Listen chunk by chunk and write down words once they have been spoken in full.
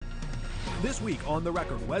This week on The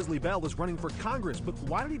Record, Wesley Bell is running for Congress, but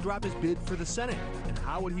why did he drop his bid for the Senate? And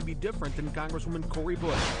how would he be different than Congresswoman Cori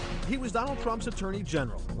Bush? He was Donald Trump's attorney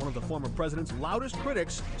general. One of the former president's loudest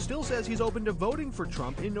critics still says he's open to voting for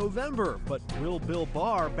Trump in November. But will Bill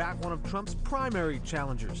Barr back one of Trump's primary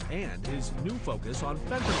challengers and his new focus on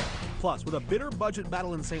fentanyl? Plus, with a bitter budget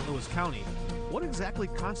battle in St. Louis County, what exactly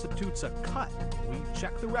constitutes a cut? We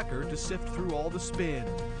check The Record to sift through all the spin.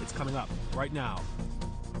 It's coming up right now.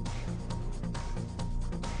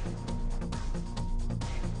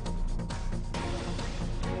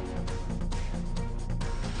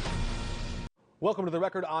 Welcome to The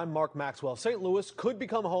Record. I'm Mark Maxwell. St. Louis could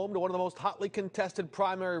become home to one of the most hotly contested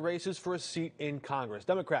primary races for a seat in Congress.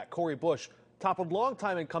 Democrat Cori Bush toppled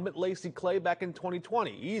longtime incumbent Lacy Clay back in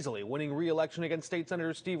 2020, easily winning re-election against State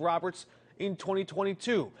Senator Steve Roberts in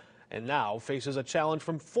 2022, and now faces a challenge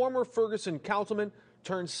from former Ferguson councilman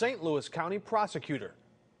turned St. Louis County prosecutor.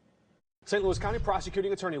 St. Louis County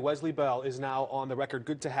prosecuting attorney Wesley Bell is now on The Record.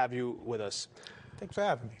 Good to have you with us. Thanks for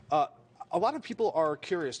having me. A lot of people are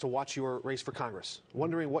curious to watch your race for Congress,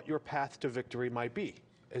 wondering what your path to victory might be.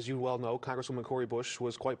 As you well know, Congresswoman Cori Bush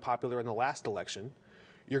was quite popular in the last election.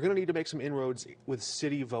 You're going to need to make some inroads with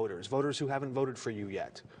city voters who haven't voted for you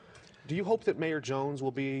yet. Do you hope that Mayor Jones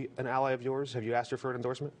will be an ally of yours? Have you asked her for an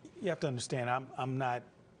endorsement? You have to understand, I'm not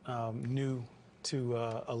new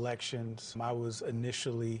to elections. I was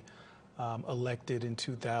initially elected in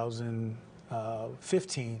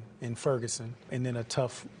 2015 in Ferguson, and then a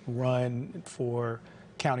tough run for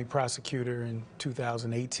county prosecutor in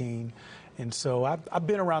 2018. And so I've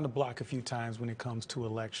been around the block a few times when it comes to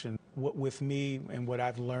election. With me and what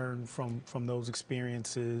I've learned from those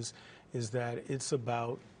experiences is that it's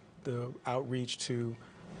about the outreach to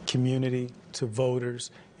community, to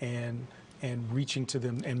voters, and reaching to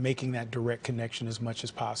them and making that direct connection as much as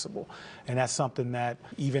possible. And that's something that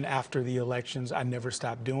even after the elections, I never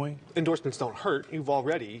stopped doing. Endorsements don't hurt.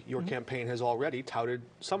 Your campaign has already touted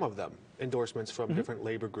some of them, endorsements from different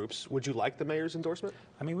labor groups. Would you like the mayor's endorsement?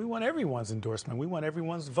 I mean, we want everyone's endorsement. We want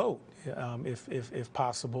everyone's vote, if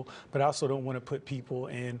possible. But I also don't want to put people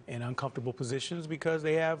in uncomfortable positions because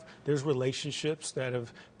there's relationships that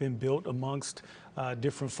have been built amongst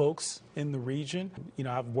different folks in the region. You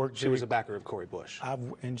know, I've worked. She was a backer of Cori Bush.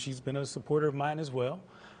 And she's been a supporter of mine as well.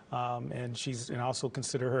 And I also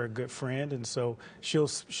consider her a good friend, and so she'll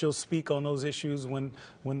speak on those issues when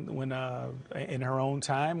in her own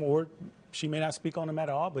time, or she may not speak on them at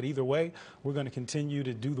all. But either way, we're going to continue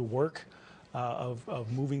to do the work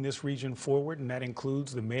of moving this region forward, and that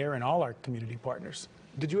includes the mayor and all our community partners.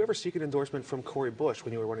 Did you ever seek an endorsement from Cori Bush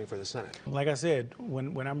when you were running for the Senate? Like I said,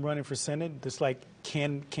 when I'm running for Senate, just like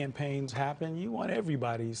campaigns happen, you want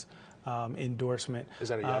everybody's endorsement. Is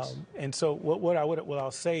that a yes? And so what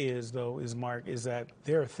I'll say is, though, Mark, is that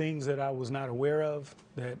there are things that I was not aware of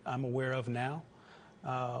that I'm aware of now.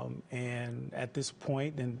 And at this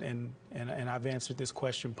point, and I've answered this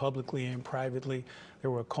question publicly and privately,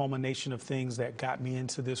 there were a culmination of things that got me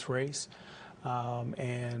into this race.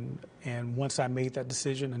 And once I made that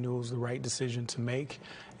decision, I knew it was the right decision to make.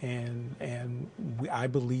 I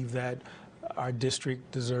believe that our district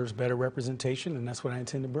deserves better representation, and that's what I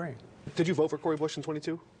intend to bring. Did you vote for Cori Bush in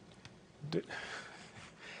 22?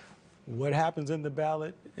 What happens in the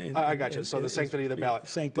ballot? I got you. So the sanctity of the ballot.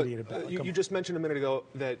 Sanctity of the ballot. You just mentioned a minute ago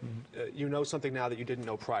that you know something now that you didn't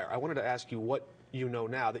know prior. I wanted to ask you what you know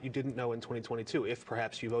now that you didn't know in 2022, if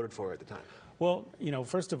perhaps you voted for her at the time. Well, you know,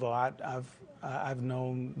 first of all, I've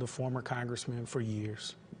known the former congressman for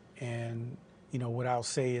years, and you know what I'll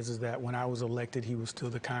say is that when I was elected, he was still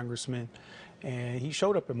the congressman, and he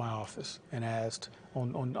showed up in my office and asked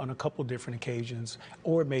on a couple different occasions,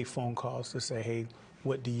 or made phone calls to say, "Hey,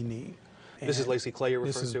 what do you need?" And this is Lacy Clay you're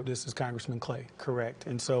referring to? This is Congressman Clay, correct.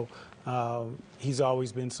 And so he's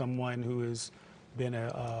always been someone who has been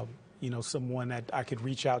someone that I could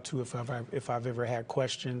reach out to if I've ever had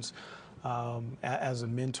questions, as a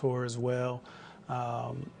mentor as well,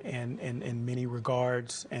 and in many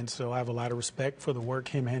regards. And so I have a lot of respect for the work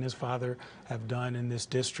him and his father have done in this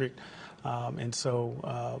district. But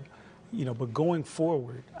going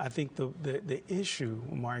forward, I think the issue,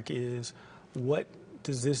 Mark, is what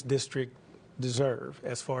does this district deserve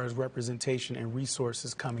as far as representation and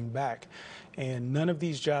resources coming back? And none of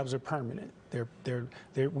these jobs are permanent.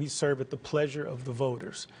 We serve at the pleasure of the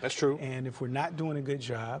voters. That's true. And if we're not doing a good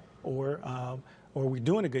job, or we're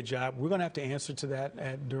doing a good job, we're going to have to answer to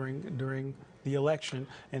that during the election.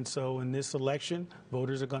 And so in this election,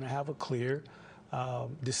 voters are going to have a clear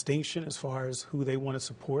distinction as far as who they want to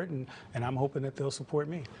support, and I'm hoping that they'll support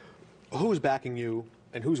me. Who's backing you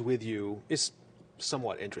and who's with you is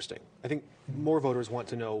somewhat interesting. I think more voters want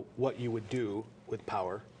to know what you would do with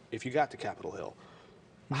power if you got to Capitol Hill.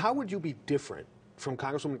 How would you be different from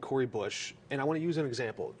Congresswoman Cori Bush? And I want to use an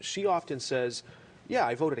example. She often says, yeah,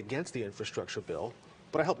 I voted against the infrastructure bill,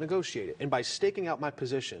 but I helped negotiate it. And by staking out my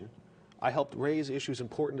position, I helped raise issues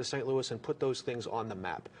important to St. Louis and put those things on the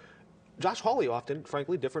map. Josh Hawley often,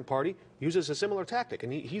 frankly, different party, uses a similar tactic,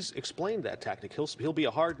 and he's explained that tactic. He'll be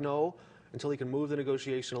a hard no until he can move the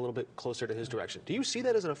negotiation a little bit closer to his direction. Do you see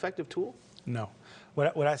that as an effective tool? No.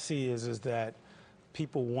 What I see is that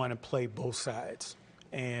people want to play both sides,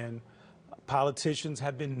 and politicians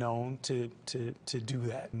have been known to do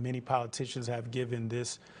that. Many politicians have given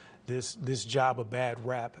this job a bad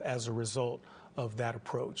rap as a result of that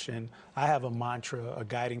approach. And I have a mantra, a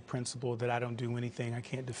guiding principle, that I don't do anything I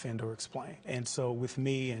can't defend or explain. And so with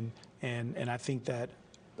me, and I think that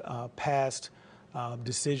past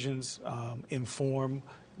decisions inform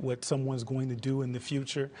what someone's going to do in the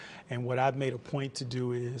future. And what I've made a point to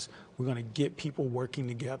do is we're going to get people working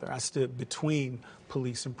together. I stood between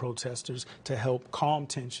police and protesters to help calm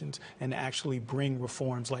tensions and actually bring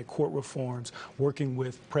reforms like court reforms, working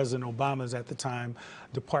with President Obama's at the time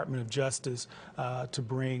Department of Justice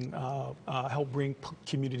to help bring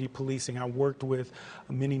community policing. I worked with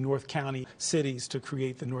many North County cities to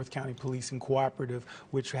create the North County Policing Cooperative,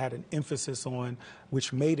 which made an emphasis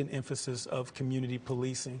of community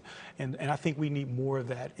policing. And I think we need more of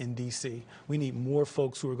that in D.C. We need more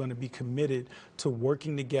folks who are going to be committed to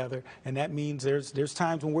working together, and that means there's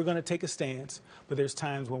times when we're going to take a stance, but there's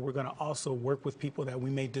times when we're going to also work with people that we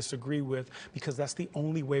may disagree with, because that's the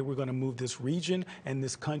only way we're going to move this region and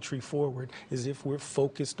this country forward, is if we're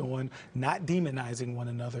focused on not demonizing one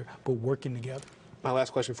another, but working together. My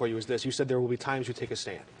last question for you is this. You said there will be times you take a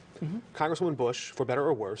stand. Mm-hmm. Congresswoman Bush, for better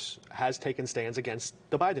or worse, has taken stands against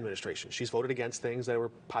the Biden administration. She's voted against things that were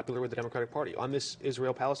popular with the Democratic Party. On this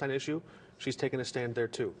Israel-Palestine issue, she's taken a stand there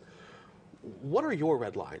too. What are your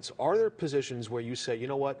red lines? Are there positions where you say, you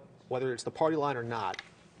know what, whether it's the party line or not,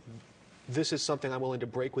 this is something I'm willing to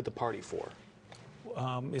break with the party for?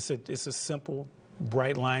 It's a simple,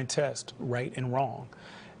 bright line test, right and wrong.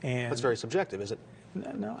 And that's very subjective, is it?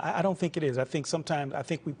 No, I don't think it is. I think sometimes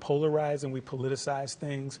we polarize and we politicize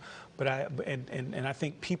things, but I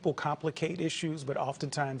think people complicate issues, but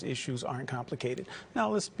oftentimes issues aren't complicated. Now,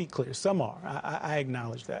 let's be clear, some are. I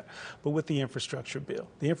acknowledge that. But with the infrastructure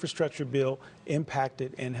bill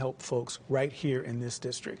impacted and helped folks right here in this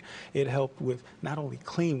district. It helped with not only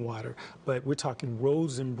clean water, but we're talking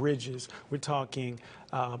roads and bridges. We're talking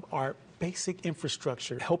our basic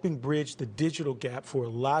infrastructure, helping bridge the digital gap for a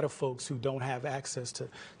lot of folks who don't have access to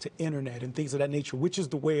internet and things of that nature, which is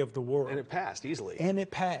the way of the world. And it passed easily. And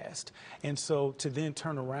it passed. And so to then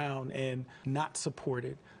turn around and not support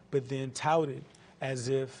it, but then tout it as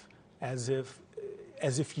if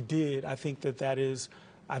you did, I think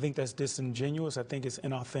that's disingenuous. I think it's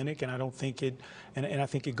inauthentic, and I don't think it, and I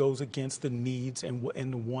think it goes against the needs and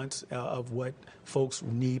the wants of what folks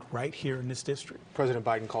need right here in this district. President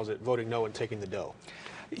Biden calls it voting no and taking the dough.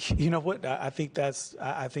 You know what? I think that's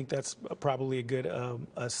probably a good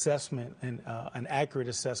assessment and an accurate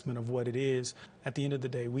assessment of what it is. At the end of the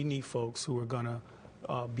day, we need folks who are going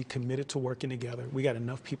to be committed to working together. We got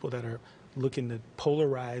enough people that are looking to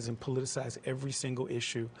polarize and politicize every single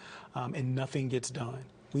issue, and nothing gets done.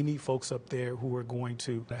 We need folks up there who are going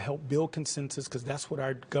to help build consensus, because that's what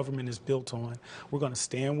our government is built on. We're going to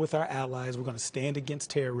stand with our allies. We're going to stand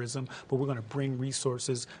against terrorism, but we're going to bring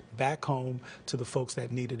resources back home to the folks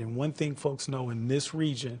that need it. And one thing folks know in this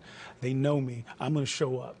region, they know me. I'm going to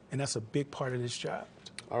show up, and that's a big part of this job.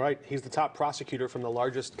 All right. He's the top prosecutor from the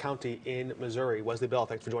largest county in Missouri. Wesley Bell,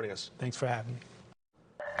 thanks for joining us. Thanks for having me.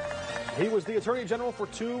 He was the Attorney General for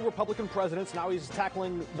 2 Republican presidents. Now he's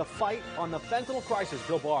tackling the fight on the fentanyl crisis.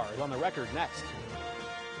 Bill Barr is on the record next.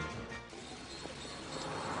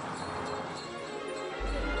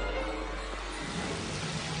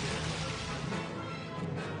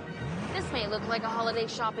 This may look like a holiday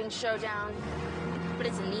shopping showdown, but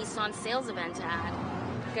it's a Nissan sales event ad.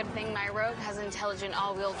 Good thing my Rogue has intelligent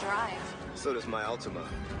all-wheel drive. So does my Altima.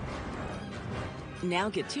 Now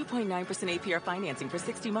get 2.9% APR financing for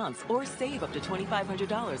 60 months or save up to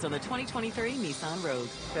 $2,500 on the 2023 Nissan Rogue.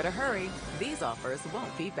 Better hurry. These offers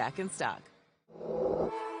won't be back in stock.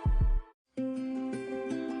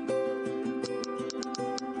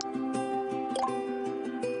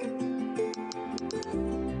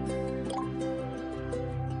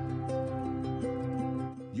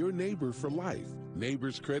 Your neighbor for life.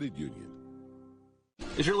 Neighbors Credit Union.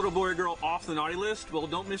 Is your little boy or girl off the naughty list? Well,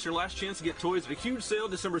 don't miss your last chance to get toys at a huge sale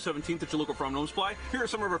December 17th at your local Farm Home Supply. Here are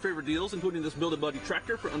some of our favorite deals, including this Build-A-Buddy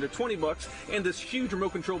tractor for under $20 and this huge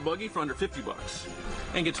remote control buggy for under $50.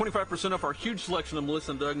 And get 25% off our huge selection of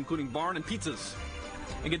Melissa & Doug, including barn and pizzas.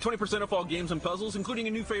 And get 20% off all games and puzzles, including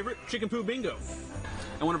a new favorite, Chicken Poo Bingo.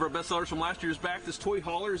 And one of our best sellers from last year's back, this toy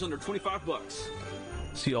hauler is under $25.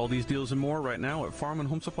 See all these deals and more right now at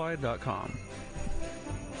farmandhomesupply.com.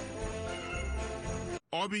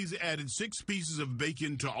 Arby's added 6 pieces of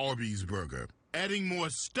bacon to Arby's burger. Adding more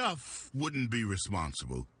stuff wouldn't be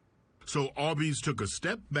responsible. So Arby's took a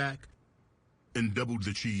step back and doubled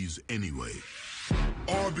the cheese anyway.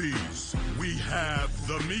 Arby's, we have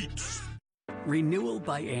the meat. Renewal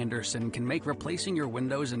by Andersen can make replacing your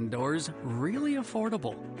windows and doors really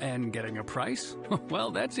affordable. And getting a price?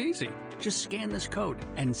 Well, that's easy. Just scan this code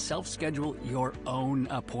and self-schedule your own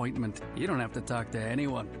appointment. You don't have to talk to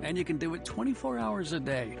anyone, and you can do it 24 hours a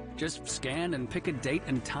day. Just scan and pick a date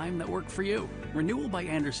and time that work for you. Renewal by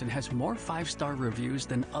Andersen has more 5-star reviews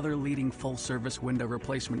than other leading full-service window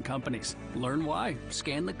replacement companies. Learn why.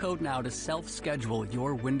 Scan the code now to self-schedule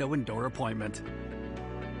your window and door appointment.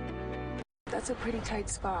 That's a pretty tight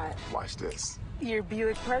spot. Watch this. Your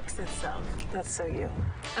Buick parks itself. That's so you.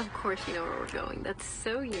 Of course you know where we're going. That's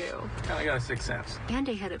so you. I got a 6th sense. And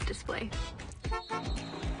a head-up display.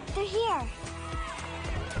 They're here.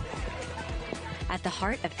 At the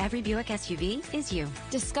heart of every Buick SUV is you.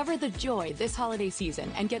 Discover the joy this holiday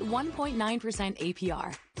season and get 1.9%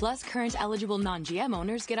 APR. Plus, current eligible non-GM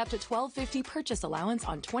owners get up to $1,250 purchase allowance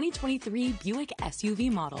on 2023 Buick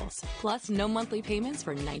SUV models. Plus, no monthly payments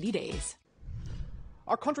for 90 days.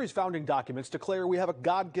 Our country's founding documents declare we have a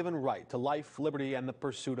God-given right to life, liberty, and the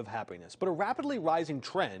pursuit of happiness. But a rapidly rising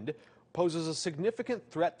trend poses a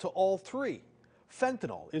significant threat to all three.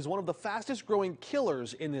 Fentanyl is one of the fastest growing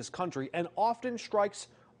killers in this country and often strikes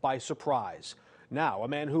by surprise. Now, a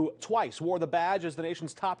man who twice wore the badge as the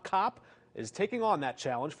nation's top cop is taking on that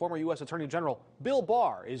challenge. Former U.S. Attorney General Bill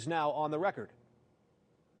Barr is now on the record.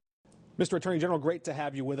 Mr. Attorney General, great to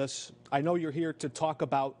have you with us. I know you're here to talk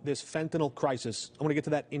about this fentanyl crisis. I want to get to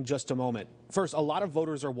that in just a moment. First, a lot of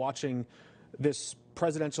voters are watching this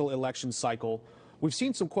presidential election cycle. We've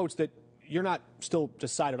seen some quotes that you're not still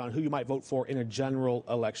decided on who you might vote for in a general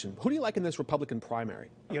election. Who do you like in this Republican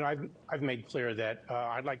primary? You know, I've made clear that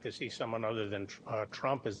I'd like to see someone other than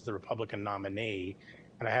Trump as the Republican nominee,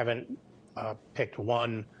 and I haven't picked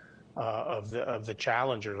one of the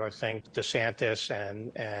challengers. I think DeSantis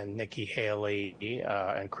and Nikki Haley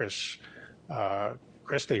and Chris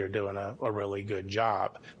Christie are doing a really good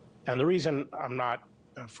job. And the reason I'm not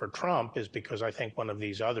for Trump is because I think one of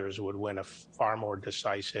these others would win a far more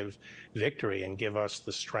decisive victory and give us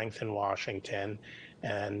the strength in Washington,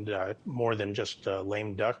 and more than just a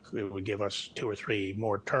lame duck, it would give us 2 or 3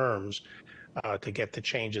 more terms to get the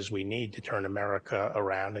changes we need to turn America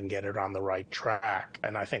around and get it on the right track.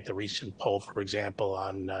 And I think the recent poll, for example,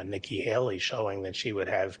 on Nikki Haley showing that she would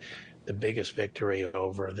have the biggest victory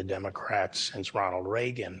over the Democrats since Ronald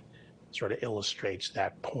Reagan sort of illustrates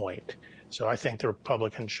that point. So I think the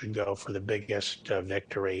Republicans should go for the biggest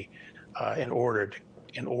victory in order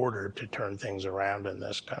to turn things around in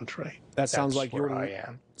this country. Sounds like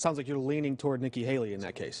you're leaning toward Nikki Haley in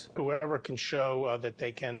that case. Whoever can show that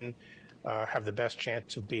they can have the best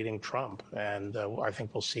chance of beating Trump, and I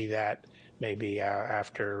think we'll see that maybe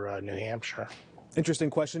after New Hampshire. Interesting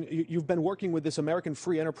question. You've been working with this American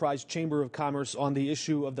Free Enterprise Chamber of Commerce on the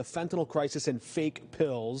issue of the fentanyl crisis and fake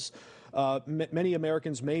pills. Many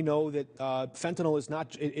Americans may know that fentanyl is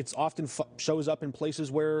not, it's often shows up in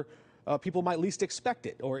places where people might least expect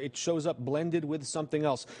it, or it shows up blended with something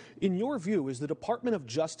else. In your view, is the Department of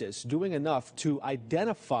Justice doing enough to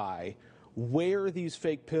identify where these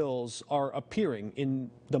fake pills are appearing in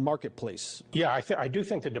the marketplace? Yeah, I do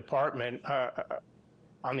think the department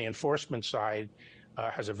on the enforcement side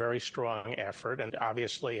has a very strong effort, and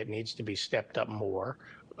obviously it needs to be stepped up more.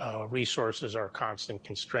 Resources are a constant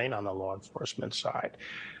constraint on the law enforcement side.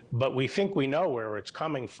 But we think we know where it's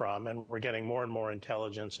coming from, and we're getting more and more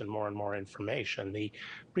intelligence and more information. The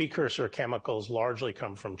precursor chemicals largely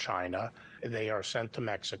come from China. They are sent to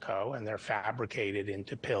Mexico, and they're fabricated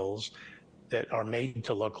into pills that are made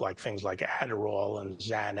to look like things like Adderall and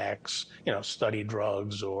Xanax, you know, study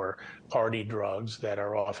drugs or party drugs that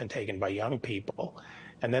are often taken by young people.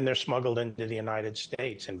 And then they're smuggled into the United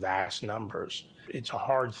States in vast numbers. It's a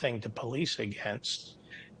hard thing to police against.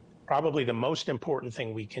 Probably the most important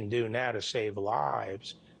thing we can do now to save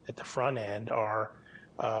lives at the front end are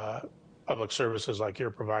public services like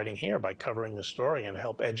you're providing here by covering the story and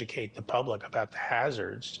help educate the public about the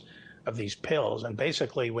hazards these pills. And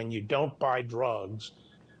basically, when you don't buy drugs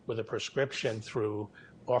with a prescription through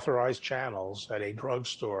authorized channels at a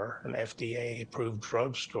drugstore, an FDA-approved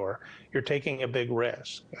drugstore, you're taking a big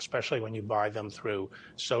risk, especially when you buy them through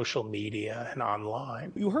social media and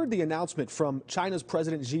online. You heard the announcement from China's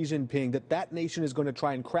President Xi Jinping that that nation is going to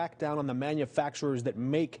try and crack down on the manufacturers that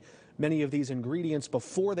make many of these ingredients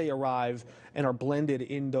before they arrive and are blended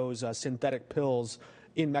in those synthetic pills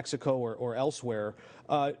in Mexico or elsewhere.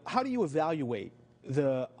 How do you evaluate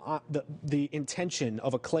the intention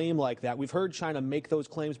of a claim like that? We've heard China make those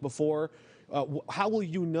claims before. How will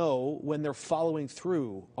you know when they're following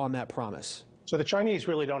through on that promise? So the Chinese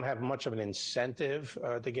really don't have much of an incentive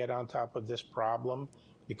to get on top of this problem,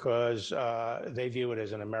 because they view it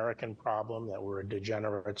as an American problem, that we're a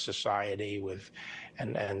degenerate society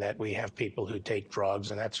and that we have people who take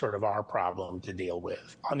drugs, and that's sort of our problem to deal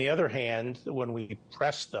with. On the other hand, when we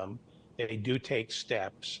press them, they do take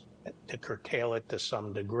steps to curtail it to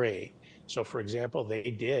some degree. So, for example, they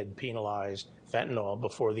did penalize fentanyl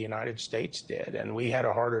before the United States did, and we had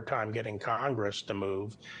a harder time getting Congress to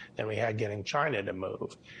move than we had getting China to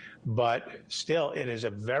move. But still, it's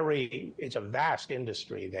a vast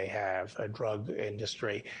industry they have, a drug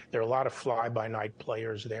industry. There are a lot of fly-by-night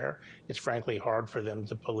players there. It's frankly hard for them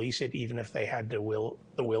to police it, even if they had the will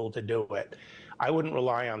to do it. I wouldn't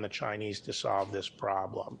rely on the Chinese to solve this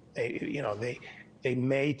problem. They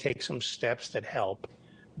may take some steps that help,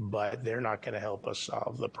 but they're not going to help us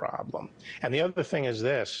solve the problem. And the other thing is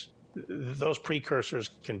this: those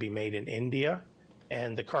precursors can be made in India,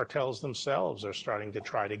 and the cartels themselves are starting to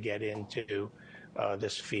try to get into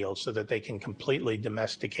this field so that they can completely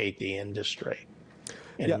domesticate the industry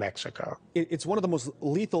in Mexico. It's one of the most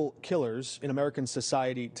lethal killers in American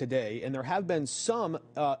society today, and there have been some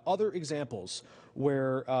other examples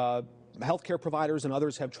where healthcare providers and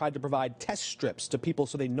others have tried to provide test strips to people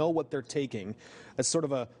so they know what they're taking. That's sort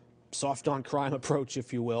of a soft on crime approach,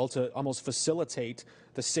 if you will, to almost facilitate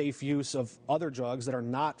the safe use of other drugs that are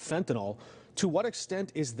not fentanyl. To what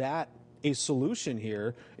extent is that a solution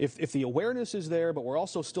here? If the awareness is there, but we're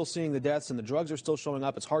also still seeing the deaths and the drugs are still showing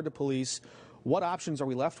up, it's hard to police, what options are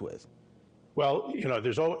we left with? Well,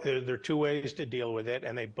 there are two ways to deal with it,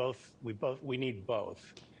 and we need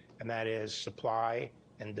both, and that is supply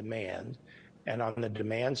and demand. And on the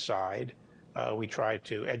demand side, we try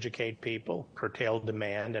to educate people, curtail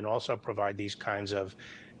demand, and also provide these kinds of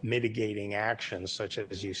mitigating actions, such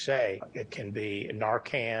as you say. It can be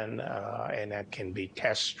Narcan, and that can be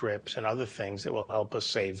test strips and other things that will help us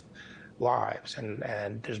save lives.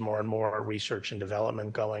 And there's more and more research and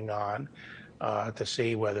development going on to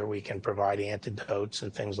see whether we can provide antidotes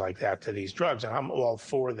and things like that to these drugs. And I'm all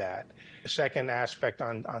for that. The second aspect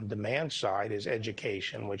on demand side is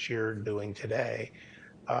education, which you're doing today.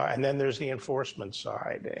 And then there's the enforcement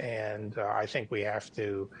side. And I think we have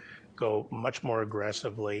to go much more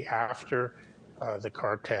aggressively after the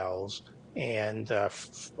cartels and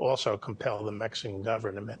also compel the Mexican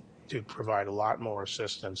government to provide a lot more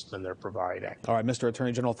assistance than they're providing. All right, Mr.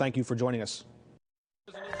 Attorney General, thank you for joining us.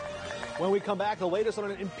 When we come back, the latest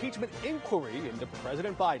on an impeachment inquiry into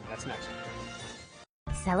President Biden. That's next.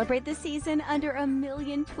 Celebrate the season under a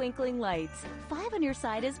million twinkling lights. Five on Your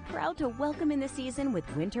Side is proud to welcome in the season with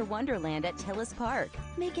Winter Wonderland at Tillis Park.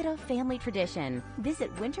 Make it a family tradition.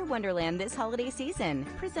 Visit Winter Wonderland this holiday season.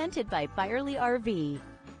 Presented by Byerly RV.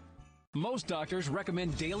 Most doctors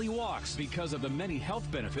recommend daily walks because of the many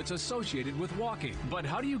health benefits associated with walking. But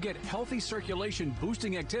how do you get healthy circulation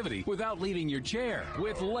boosting activity without leaving your chair?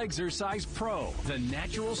 With Legzercise Pro, the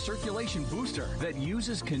natural circulation booster that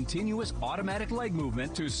uses continuous automatic leg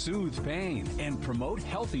movement to soothe pain and promote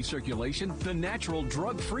healthy circulation the natural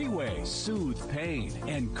drug-free way. Soothe pain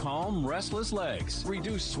and calm restless legs.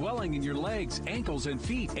 Reduce swelling in your legs, ankles, and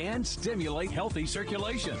feet and stimulate healthy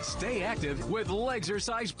circulation. Stay active with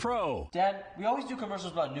Legzercise Pro. Dad, we always do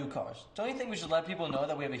commercials about new cars. Don't you think we should let people know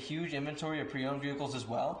that we have a huge inventory of pre-owned vehicles as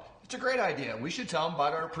well? It's a great idea. We should tell them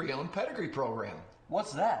about our pre-owned pedigree program.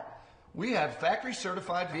 What's that? We have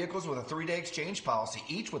factory-certified vehicles with a 3-day exchange policy,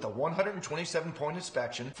 each with a 127-point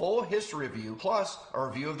inspection, full history review, plus a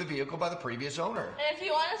review of the vehicle by the previous owner. And if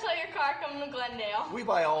you want to sell your car, come to Glendale. We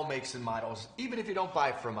buy all makes and models, even if you don't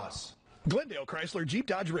buy from us. Glendale Chrysler Jeep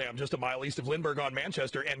Dodge Ram, just a mile east of Lindbergh on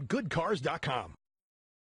Manchester, and goodcars.com.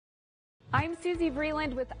 I'm Susie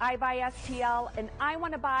Vreeland with iBuySTL, and I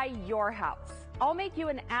want to buy your house. I'll make you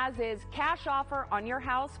an as-is cash offer on your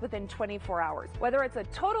house within 24 hours. Whether it's a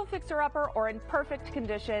total fixer-upper or in perfect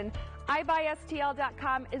condition,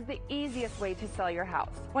 iBuySTL.com is the easiest way to sell your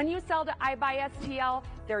house. When you sell to iBuySTL,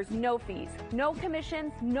 there's no fees, no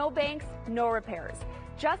commissions, no banks, no repairs.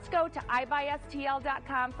 Just go to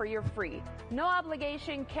iBuySTL.com for your free, no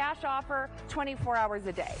obligation cash offer 24 hours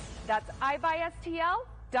a day. That's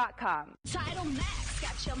iBuySTL.com. Title Max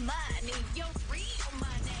got your money, your real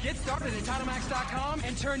money. Get started at TitleMax.com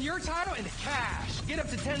and turn your title into cash. Get up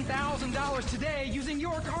to $10,000 today using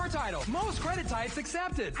your car title. Most credit types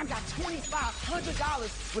accepted. I got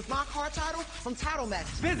 $2,500 with my car title from TitleMax.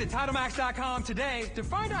 Visit TitleMax.com today to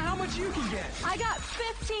find out how much you can get. I got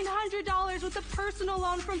 $1,500 with a personal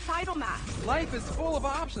loan from TitleMax. Life is full of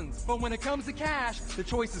options, but when it comes to cash, the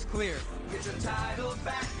choice is clear. Get your title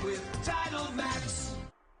back with TitleMax.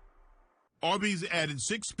 Arby's added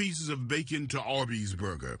 6 pieces of bacon to Arby's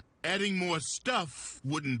burger. Adding more stuff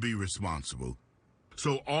wouldn't be responsible.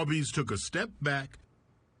 So Arby's took a step back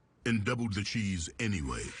and doubled the cheese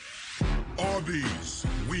anyway. Arby's,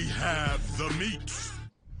 we have the meat.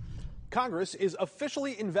 Congress is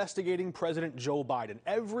officially investigating President Joe Biden.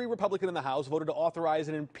 Every Republican in the House voted to authorize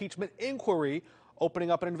an impeachment inquiry, opening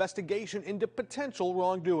up an investigation into potential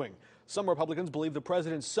wrongdoing. Some Republicans believe the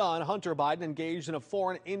president's son, Hunter Biden, engaged in a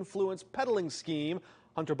foreign influence peddling scheme.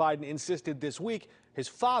 Hunter Biden insisted this week his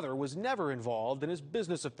father was never involved in his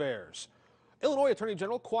business affairs. Illinois Attorney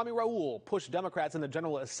General Kwame Raoul pushed Democrats in the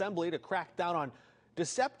General Assembly to crack down on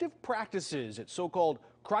deceptive practices at so-called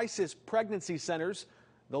crisis pregnancy centers.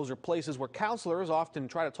 Those are places where counselors often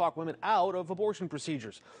try to talk women out of abortion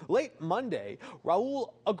procedures. Late Monday,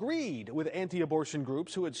 Raoul agreed with anti-abortion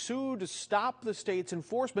groups who had sued to stop the state's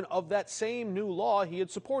enforcement of that same new law he had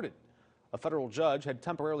supported. A federal judge had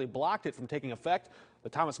temporarily blocked it from taking effect. The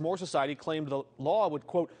Thomas More Society claimed the law would,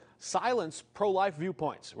 quote, silence pro-life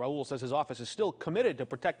viewpoints. Raoul says his office is still committed to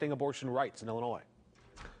protecting abortion rights in Illinois.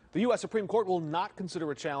 The U.S. Supreme Court will not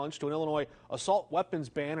consider a challenge to an Illinois assault weapons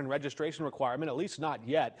ban and registration requirement, at least not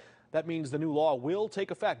yet. That means the new law will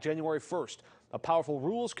take effect January 1st. A powerful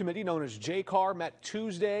rules committee known as JCAR met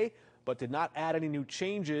Tuesday, but did not add any new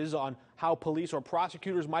changes on how police or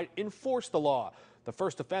prosecutors might enforce the law. The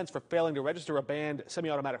first offense for failing to register a banned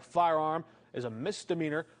semi-automatic firearm is a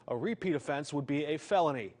misdemeanor. A repeat offense would be a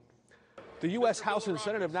felony. The U.S. House and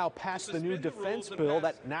Senate have now passed the new defense bill.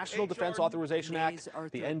 That National Defense Authorization Act,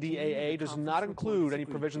 the NDAA, does not include any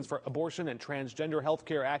provisions for abortion and transgender health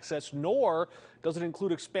care access, nor does it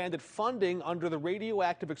include expanded funding under the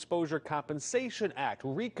Radioactive Exposure Compensation Act,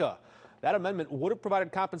 RECA. That amendment would have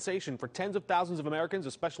provided compensation for tens of thousands of Americans,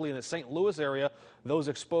 especially in the St. Louis area, those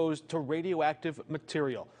exposed to radioactive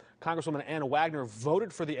material. Congresswoman Anna Wagner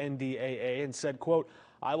voted for the NDAA and said, quote,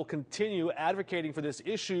 I will continue advocating for this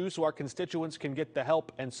issue so our constituents can get the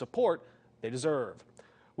help and support they deserve.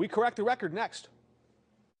 We correct the record next.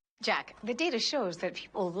 Jack, the data shows that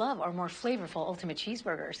people love our more flavorful Ultimate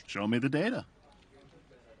Cheeseburgers. Show me the data.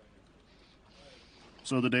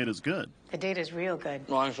 So the data's good. The data's real good.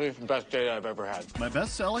 Well, actually, it's the best data I've ever had. My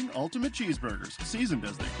best-selling Ultimate Cheeseburgers, seasoned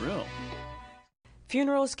as they grill.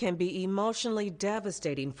 Funerals can be emotionally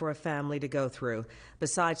devastating for a family to go through.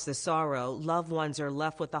 Besides the sorrow, loved ones are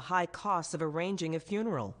left with the high cost of arranging a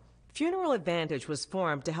funeral. Funeral Advantage was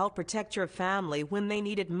formed to help protect your family when they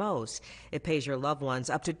need it most. It pays your loved ones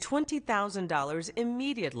up to $20,000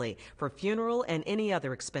 immediately for funeral and any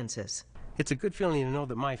other expenses. It's a good feeling to know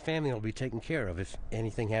that my family will be taken care of if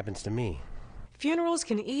anything happens to me. Funerals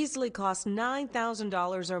can easily cost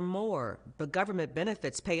 $9,000 or more, but government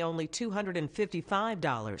benefits pay only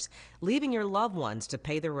 $255, leaving your loved ones to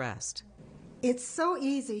pay the rest. It's so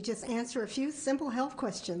easy. Just answer a few simple health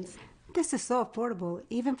questions. This is so affordable,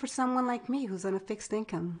 even for someone like me who's on a fixed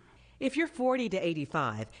income. If you're 40 to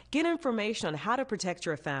 85, get information on how to protect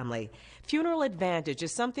your family. Funeral Advantage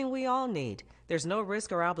is something we all need. There's no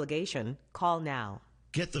risk or obligation. Call now.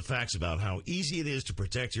 Get the facts about how easy it is to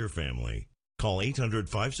protect your family. Call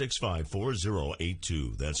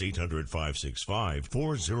 800-565-4082. That's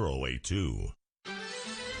 800-565-4082.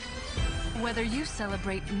 Whether you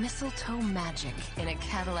celebrate mistletoe magic in a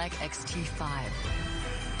Cadillac XT5,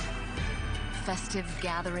 festive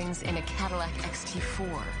gatherings in a Cadillac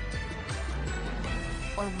XT4,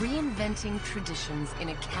 or reinventing traditions in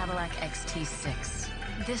a Cadillac XT6,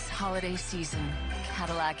 this holiday season,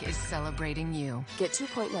 Cadillac is celebrating you. Get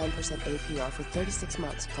 2.9% APR for 36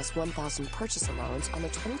 months plus $1,000 purchase allowance on the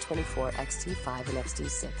 2024 XT5 and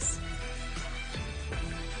XT6.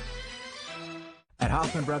 At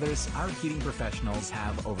Hoffman Brothers, our heating professionals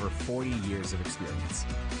have over 40 years of experience.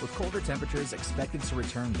 With colder temperatures expected to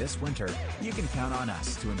return this winter, you can count on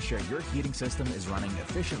us to ensure your heating system is running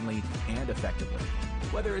efficiently and effectively.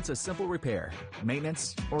 Whether it's a simple repair,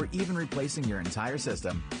 maintenance, or even replacing your entire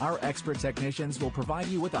system, our expert technicians will provide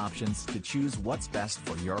you with options to choose what's best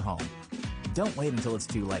for your home. Don't wait until it's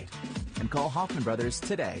too late. and call Hoffman Brothers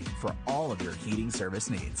today for all of your heating service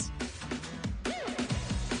needs.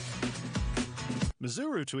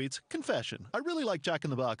 Mizuru tweets, confession, I really like Jack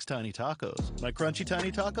in the Box Tiny Tacos. My crunchy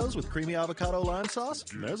tiny tacos with creamy avocado lime sauce?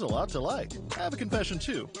 There's a lot to like. I have a confession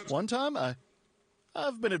too. One time,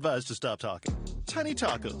 I've been advised to stop talking. Tiny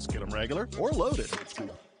tacos, get them regular or loaded.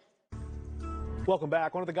 Welcome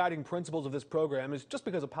back. One of the guiding principles of this program is just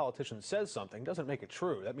because a politician says something doesn't make it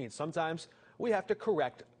true. That means sometimes we have to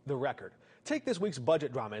correct the record. Take this week's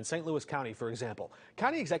budget drama in St. Louis County, for example.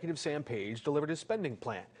 County Executive Sam Page delivered his spending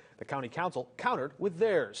plan. The county council countered with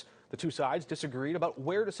theirs. The two sides disagreed about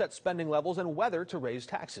where to set spending levels and whether to raise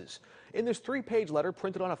taxes. In this 3-page letter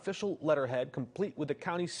printed on official letterhead, complete with the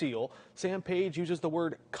county seal, Sam Page uses the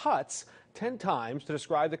word cuts 10 times to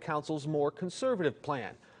describe the council's more conservative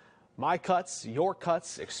plan. My cuts, your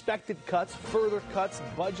cuts, expected cuts, further cuts,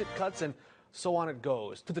 budget cuts, and so on it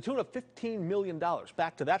goes, to the tune of $15 million.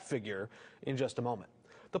 Back to that figure in just a moment.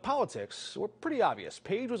 The politics were pretty obvious.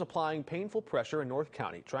 Page was applying painful pressure in North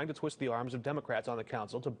County, trying to twist the arms of Democrats on the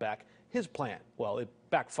council to back his plan. Well, it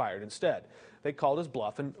backfired instead. They called his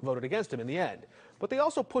bluff and voted against him in the end. But they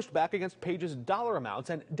also pushed back against Page's dollar amounts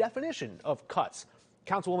and definition of cuts.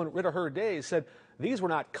 Councilwoman Rita Hurd-Days said these were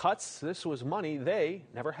not cuts, this was money they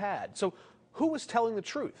never had. So who was telling the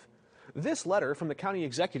truth? This letter from the county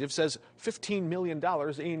executive says $15 million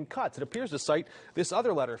in cuts. It appears to cite this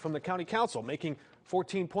other letter from the county council making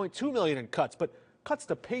 $14.2 million in cuts, but cuts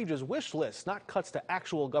to Page's wish list, not cuts to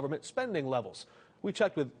actual government spending levels. We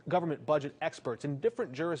checked with government budget experts in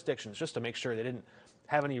different jurisdictions just to make sure they didn't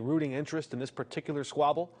have any rooting interest in this particular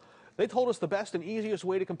squabble. They told us the best and easiest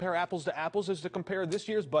way to compare apples to apples is to compare this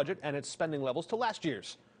year's budget and its spending levels to last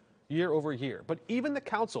year's, year over year. But even the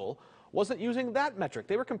council wasn't using that metric.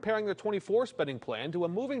 They were comparing their 24 spending plan to a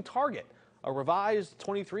moving target, a revised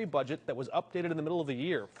 23 budget that was updated in the middle of the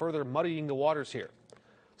year, further muddying the waters here.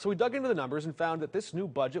 So we dug into the numbers and found that this new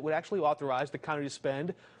budget would actually authorize the county to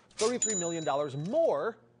spend $33 million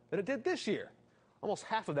more than it did this year. Almost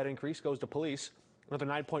half of that increase goes to police, another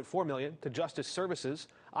 $9.4 million to justice services,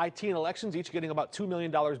 IT and elections, each getting about $2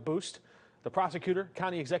 million boost. The prosecutor,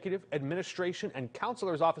 county executive, administration, and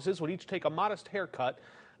counselors' offices would each take a modest haircut.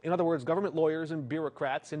 In other words, government lawyers and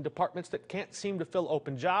bureaucrats in departments that can't seem to fill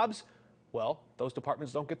open jobs, well, those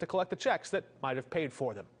departments don't get to collect the checks that might have paid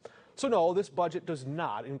for them. So no, this budget does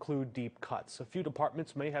not include deep cuts. A few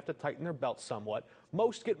departments may have to tighten their belts somewhat.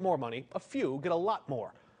 Most get more money. A few get a lot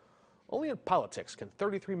more. Only in politics can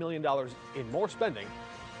 $33 million in more spending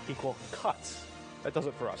equal cuts. That does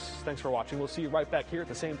it for us. Thanks for watching. We'll see you right back here at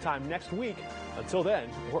the same time next week. Until then,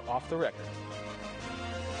 we're off the record.